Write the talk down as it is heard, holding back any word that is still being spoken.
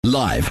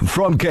Live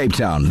from Cape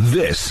Town,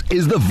 this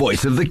is the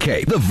Voice of the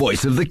Cape. The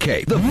Voice of the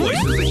Cape. The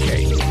Voice of the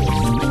Cape.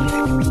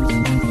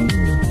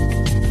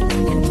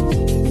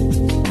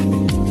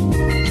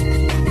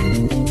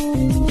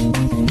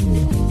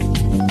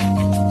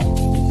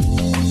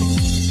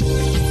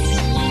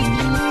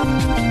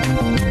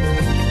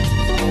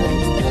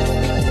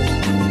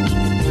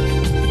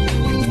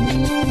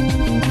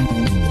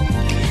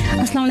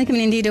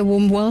 Assalamualaikum, indeed a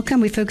warm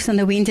welcome. We focus on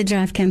the Winter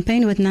Drive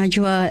campaign with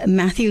Najuwa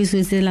Matthews,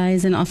 who's the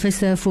Liaison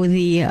Officer for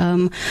the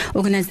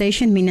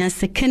organisation Mina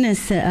Se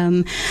Kinnes.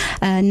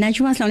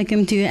 Najuwa,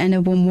 assalamualaikum to you and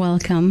a warm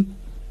welcome.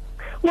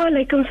 Wa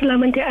alaikum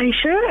salam, Auntie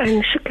Aisha,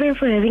 and shukran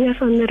for having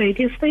us on the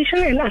radio station,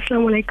 and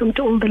assalamu alaikum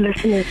to all the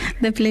listeners.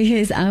 The pleasure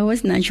is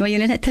ours,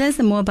 Najuwa. Tell us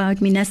more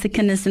about Mina Se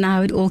Kinnes and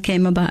how it all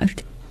came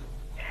about.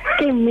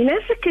 Okay, Mina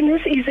Se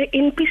Kinnes is an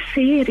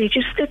NPC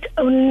registered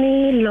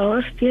only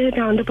last year,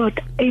 around about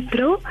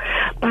April,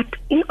 but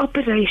in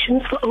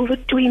operations for over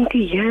 20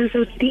 years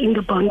already in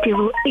the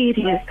Bonteheuwel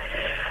area.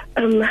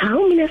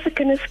 How Mina Se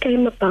Kinnes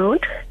came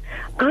about,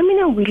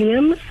 Amina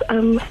Williams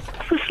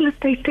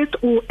facilitated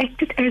or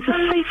acted as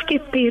a safe care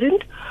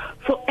parent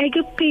for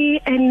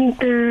Agape and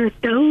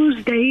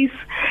those days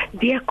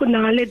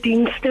diakonale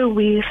dienste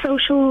where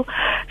social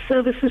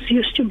services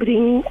used to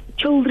bring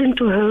children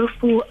to her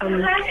for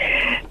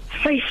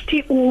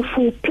safety or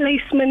for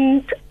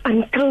placement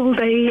until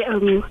they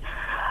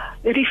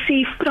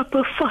receive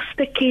proper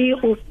foster care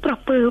or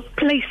proper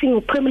placing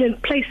or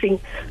permanent placing.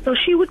 So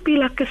she would be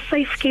like a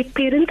safe care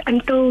parent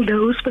until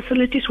those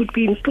facilities would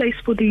be in place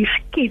for these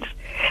kids.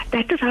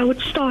 That is how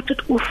it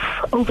started off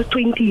over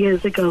 20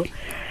 years ago.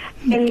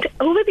 And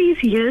over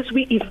these years,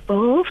 we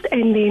evolved,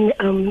 and then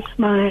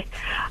the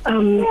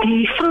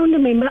founder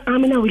member,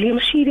 Amina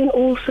Williams, she then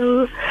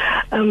also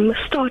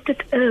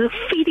started a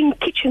feeding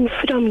kitchen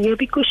from here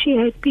because she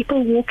had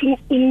people walking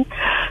in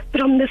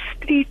from the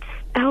streets,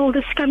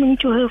 elders coming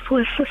to her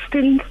for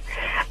assistance.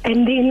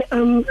 And then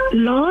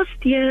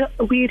last year,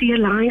 we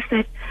realized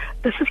that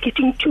this is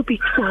getting too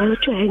big for her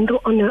to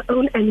handle on her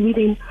own, and we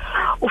then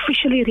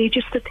officially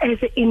registered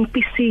as an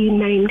NPC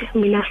named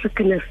Mina Se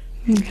Kinnes.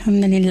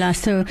 Alhamdulillah.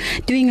 So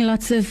doing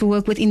lots of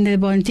work within the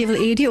Bonteheuwel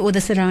area or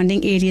the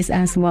surrounding areas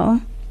as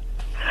well?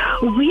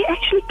 We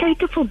actually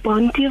cater for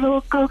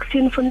Bonteheuwel,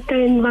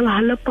 Kalksteenfontein,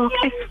 Valhalla Park,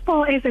 as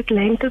far as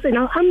Atlantis. And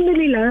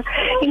alhamdulillah,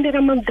 in the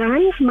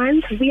Ramadan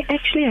month, we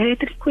actually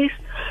had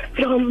requests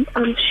from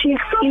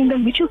sheikhs in the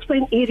Mitchells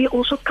Plain area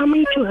also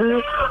coming to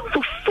her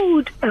for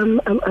food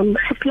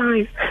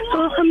supplies.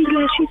 So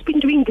alhamdulillah, she's been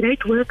doing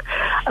great work.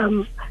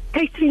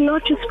 Catering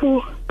not just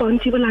for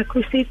Bonteheuwel, like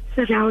we said,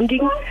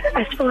 surrounding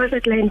as far as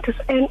Atlantis,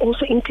 and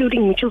also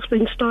including Mitchells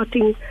Plain,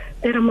 starting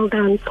the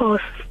Ramadan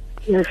past.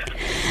 Yes.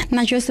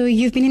 Najuwa, so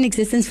you've been in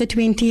existence for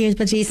 20 years,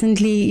 but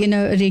recently,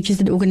 a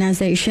registered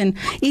organisation.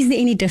 Is there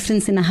any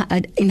difference in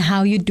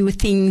how you do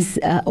things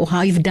or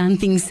how you've done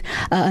things,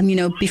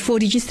 before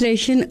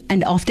registration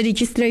and after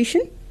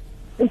registration?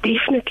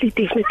 Definitely.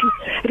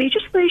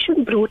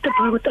 Registration brought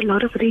about a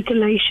lot of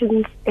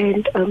regulations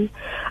and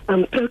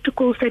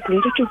protocols that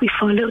needed to be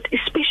followed,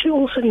 especially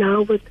also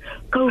now with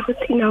COVID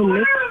in our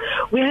midst.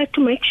 We had to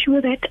make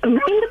sure that in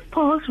the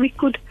past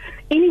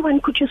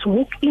anyone could just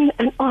walk in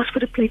and ask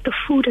for a plate of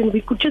food and we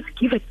could just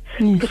give it.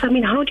 Yes. Because,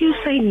 how do you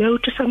say no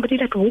to somebody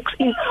that walks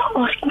in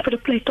asking for a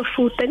plate of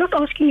food? They're not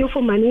asking you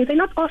for money. They're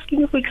not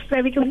asking you for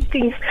extravagant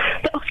things.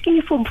 They're asking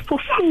you for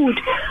food.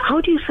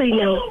 How do you say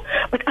no?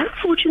 But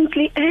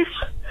unfortunately, as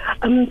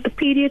the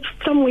period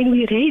from when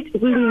we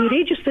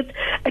registered,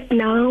 it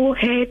now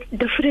had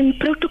different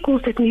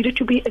protocols that needed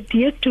to be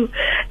adhered to,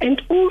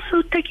 and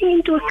also taking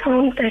into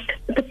account that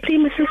the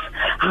premises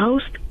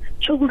housed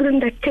children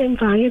that came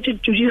via the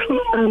judicial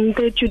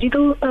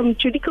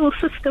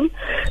system.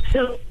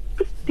 So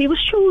there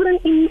was children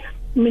in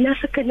Mina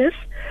Se Kinnes,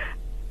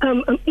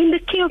 in the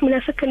care of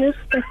Mina Se Kinnes,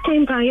 that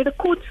came via the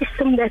court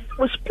system that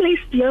was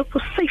placed here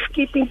for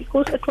safekeeping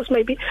because it was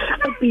maybe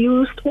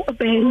abused or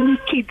abandoned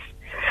kids.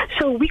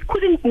 So we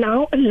couldn't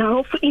now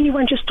allow for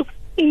anyone just to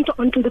enter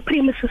onto the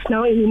premises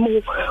now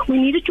anymore. We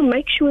needed to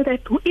make sure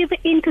that whoever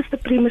enters the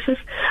premises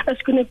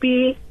is going to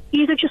be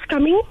either just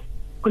coming,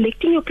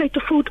 collecting your plate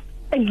of food,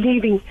 and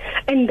leaving.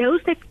 And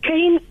those that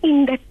came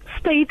in that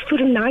stayed for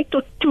a night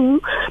or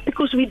two,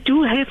 because we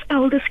do have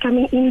elders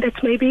coming in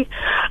that's maybe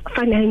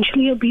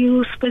financially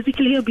abused,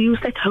 physically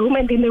abused at home,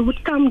 and then they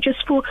would come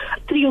just for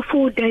 3 or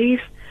 4 days,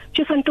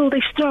 just until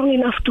they're strong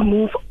enough to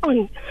move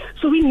on.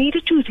 So we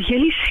needed to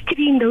really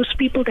screen those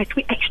people that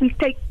we actually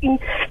take in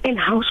and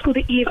house for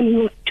the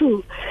evening or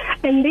two.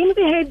 And then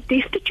we had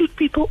destitute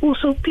people,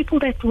 also people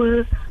that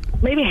were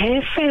maybe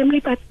have family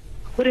but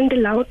weren't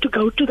allowed to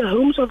go to the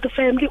homes of the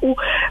family, or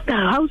the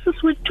houses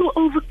were too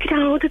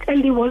overcrowded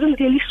and there wasn't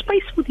really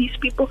space for these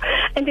people.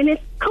 And then at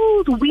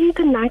cold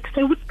winter nights,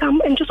 they would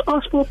come and just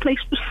ask for a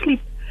place to sleep.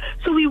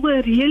 So we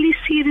were really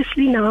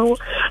seriously now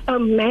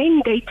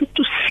mandated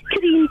to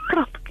screen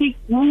properly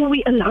who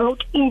we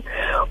allowed in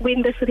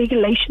when this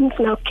regulations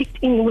now kicked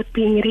in with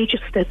being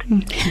registered.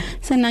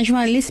 So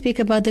Najuwa, let's speak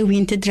about the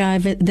Winter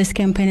Drive, this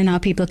campaign, and how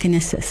people can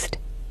assist.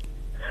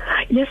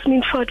 Yes,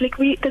 Minford,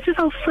 this is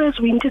our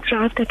first winter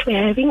drive that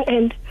we're having,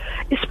 and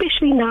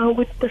especially now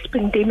with this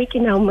pandemic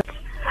in our midst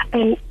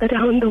and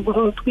around the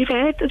world, we've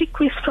had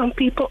requests from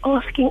people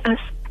asking us,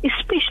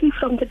 especially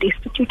from the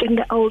destitute and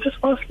the elders,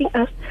 asking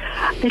us,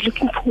 they're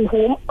looking for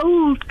home,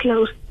 old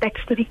clothes. That's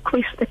the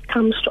request that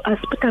comes to us.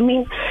 But I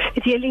mean,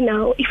 really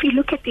now, if you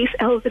look at these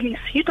elderly,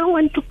 you don't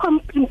want to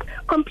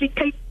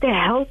complicate their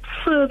health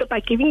further by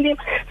giving them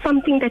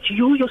something that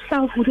you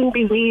yourself wouldn't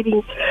be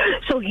wearing.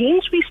 So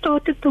hence we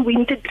started the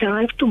winter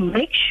drive to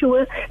make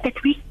sure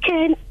that we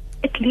can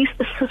at least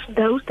assist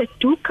those that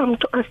do come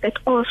to us that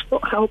ask for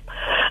help.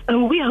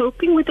 We're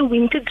hoping with the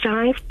winter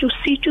drive to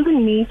see to the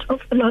needs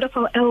of a lot of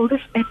our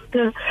elders at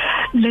the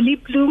Lily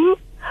Bloom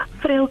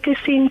Frail Care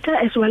Centre,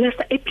 as well as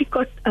the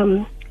Apricot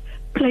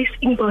place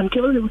in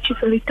Bonteheuwel, which is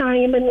a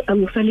retirement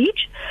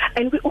village.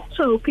 And we're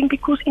also hoping,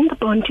 because in the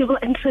Bonteheuwel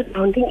and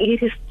surrounding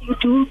areas, you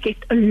do get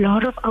a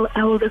lot of our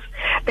elders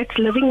that's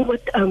living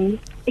with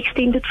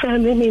extended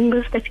family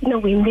members that's in a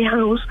Wendy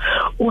house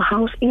or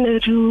house in a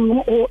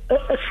room or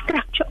a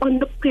structure on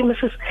the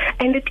premises,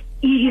 and it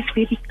is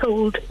very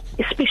cold,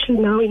 especially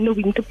now in the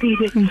winter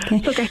period.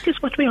 Okay. So that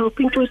is what we're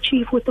hoping to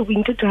achieve with the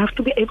winter drive,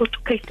 to be able to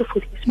cater for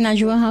this.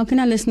 Najuwa, how can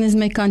our listeners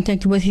make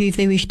contact with you if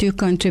they wish to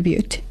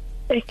contribute?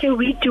 Okay,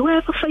 we do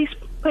have a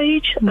Facebook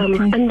page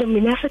under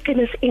Mina Se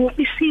Kinnes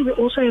NPC. We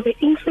also have an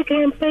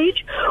Instagram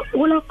page.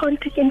 All our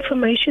contact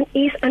information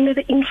is under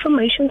the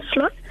information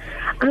slot.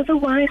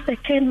 Otherwise, they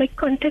can make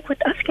contact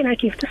with us. Can I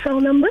give the cell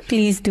number?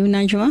 Please do,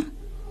 Najuwa.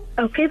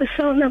 Okay, the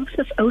cell number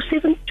is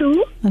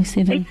 072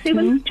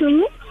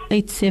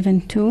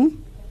 872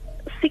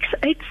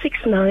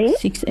 6869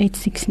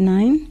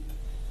 6869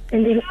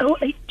 and then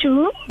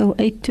 082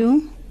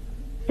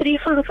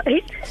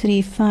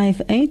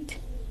 358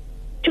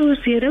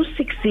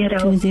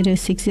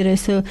 2060.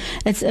 So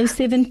it's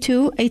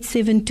 072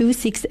 872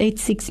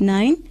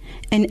 6869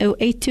 and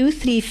 082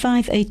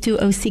 358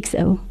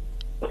 2060.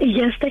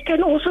 Yes, they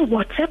can also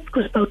WhatsApp,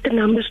 because both the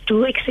numbers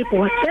do accept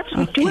WhatsApp.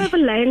 We do have a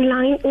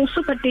landline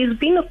also, but there's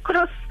been a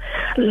cross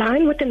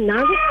line with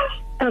another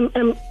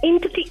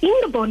entity in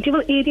the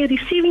Bonteheuwel area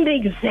receiving the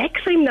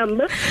exact same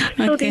number.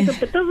 So there's a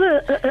bit of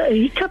a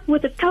hiccup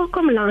with the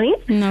telecom line.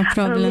 No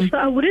problem. So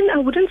I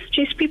wouldn't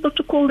suggest people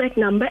to call that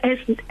number as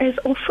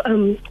of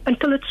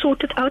until it's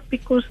sorted out,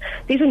 because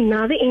there's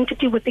another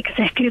entity with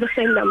exactly the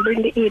same number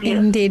in the area.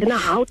 Indeed. I don't know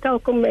how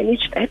telecom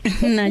managed that.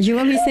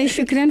 Najuwa, we say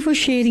shukran for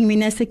sharing,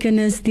 Mina Se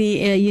Kinnes,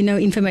 the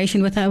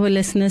information with our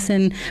listeners,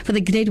 and for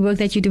the great work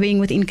that you're doing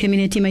within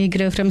community. May you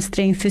grow from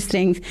strength to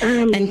strength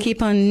and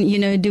keep on,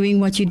 doing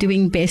what you're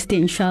doing best,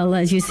 inshallah.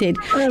 As you said,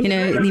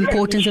 the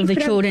importance of the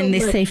children, their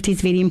safety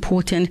is very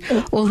important.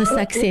 All the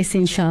success,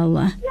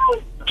 inshallah.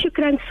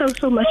 Shukran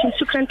so much, and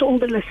shukran to all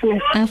the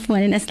listeners.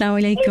 Afwan and assalamu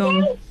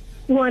alaikum.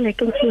 Wa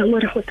alaikum assalam wa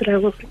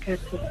rahmatullahi wa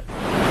barakatuh.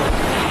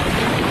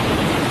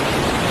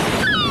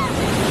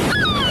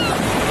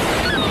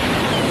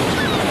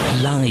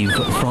 Live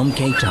from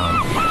Cape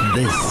Town,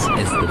 this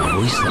is the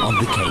Voice of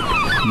the Cape,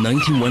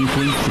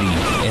 91.3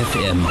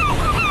 FM.